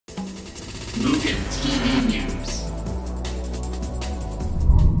Mugen TV News.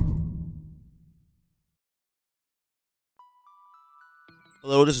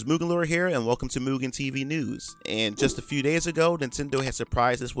 Hello, this is MugenLord here, and welcome to Mugen TV News. And just a few days ago, Nintendo has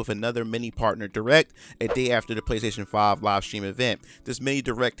surprised us with another mini partner direct a day after the PlayStation 5 live stream event. This mini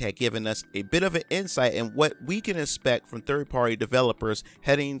direct had given us a bit of an insight in what we can expect from third-party developers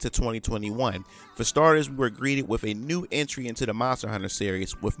heading into 2021. For starters, we were greeted with a new entry into the Monster Hunter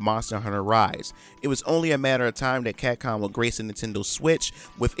series with Monster Hunter Rise. It was only a matter of time that Capcom will grace the Nintendo Switch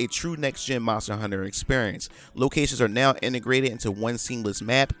with a true next-gen Monster Hunter experience. Locations are now integrated into one seamless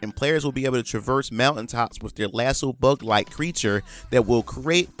map, and players will be able to traverse mountaintops with their lasso bug-like creature that will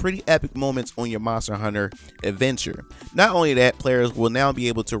create pretty epic moments on your Monster Hunter adventure. Not only that, players will now be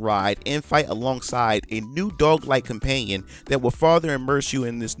able to ride and fight alongside a new dog-like companion that will further immerse you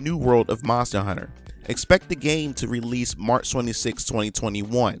in this new world of Monster Hunter. Expect the game to release March 26,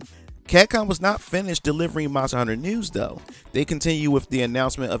 2021. Capcom was not finished delivering Monster Hunter news though. They continue with the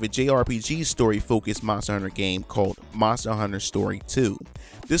announcement of a JRPG story-focused Monster Hunter game called Monster Hunter Story 2.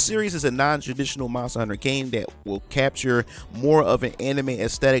 This series is a non-traditional Monster Hunter game that will capture more of an anime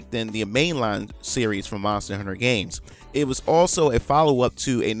aesthetic than the mainline series from Monster Hunter games. It was also a follow-up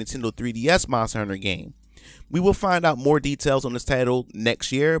to a Nintendo 3DS Monster Hunter game. We will find out more details on this title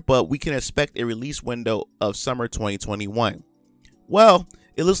next year, but we can expect a release window of summer 2021. Well,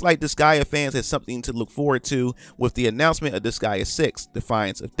 it looks like Disgaea fans had something to look forward to with the announcement of Disgaea 6,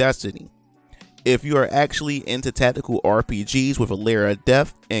 Defiance of Destiny. If you are actually into tactical RPGs with a layer of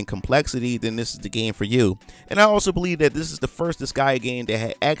depth and complexity, then this is the game for you. And I also believe that this is the first Disgaea game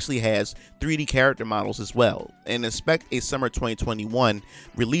that actually has 3D character models as well, and expect a summer 2021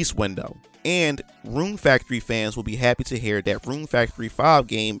 release window. And Rune Factory fans will be happy to hear that Rune Factory 5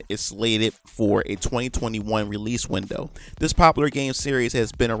 game is slated for a 2021 release window. This popular game series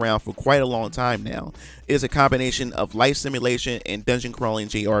has been around for quite a long time now. It is a combination of life simulation and dungeon crawling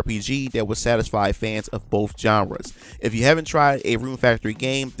JRPG that will satisfy fans of both genres. If you haven't tried a Rune Factory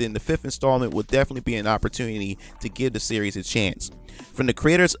game, then the 5th installment will definitely be an opportunity to give the series a chance. From the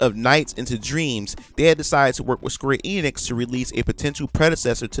creators of Nights into Dreams, they had decided to work with Square Enix to release a potential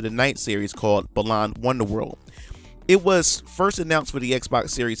predecessor to the Night series called Balan Wonderworld. It was first announced for the Xbox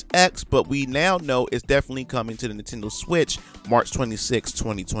Series X, but we now know it's definitely coming to the Nintendo Switch March 26,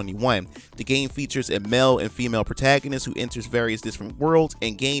 2021. The game features a male and female protagonist who enters various different worlds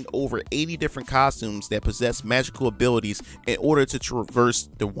and gain over 80 different costumes that possess magical abilities in order to traverse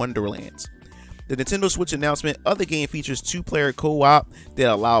the Wonderlands. The Nintendo Switch announcement of the game features 2-player co-op that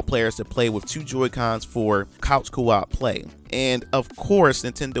allow players to play with 2 Joy-Cons for couch co-op play. And of course,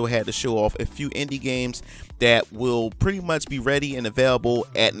 Nintendo had to show off a few indie games that will pretty much be ready and available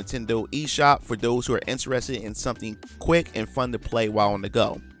at Nintendo eShop for those who are interested in something quick and fun to play while on the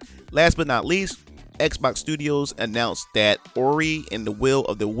go. Last but not least, Xbox Studios announced that Ori and the Will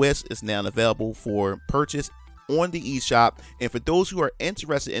of the Wisp is now available for purchase on the eShop, and for those who are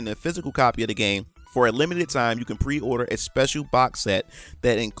interested in a physical copy of the game, for a limited time you can pre-order a special box set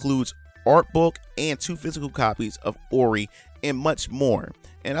that includes art book and 2 physical copies of Ori and much more.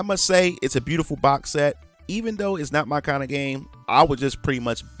 And I must say, it's a beautiful box set. Even though it's not my kind of game, I would just pretty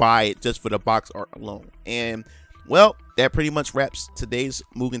much buy it just for the box art alone. And well, that pretty much wraps today's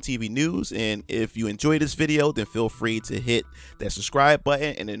Mugen TV news, and if you enjoyed this video, then feel free to hit that subscribe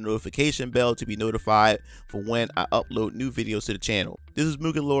button and the notification bell to be notified for when I upload new videos to the channel. This is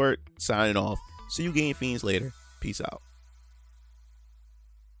MugenLord signing off. See you game fiends later. Peace out.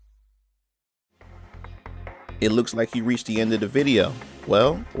 It looks like you reached the end of the video.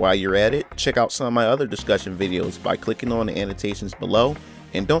 Well, while you're at it, check out some of my other discussion videos by clicking on the annotations below.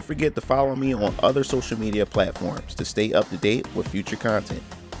 And don't forget to follow me on other social media platforms to stay up to date with future content.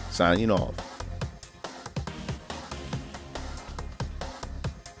 Signing off.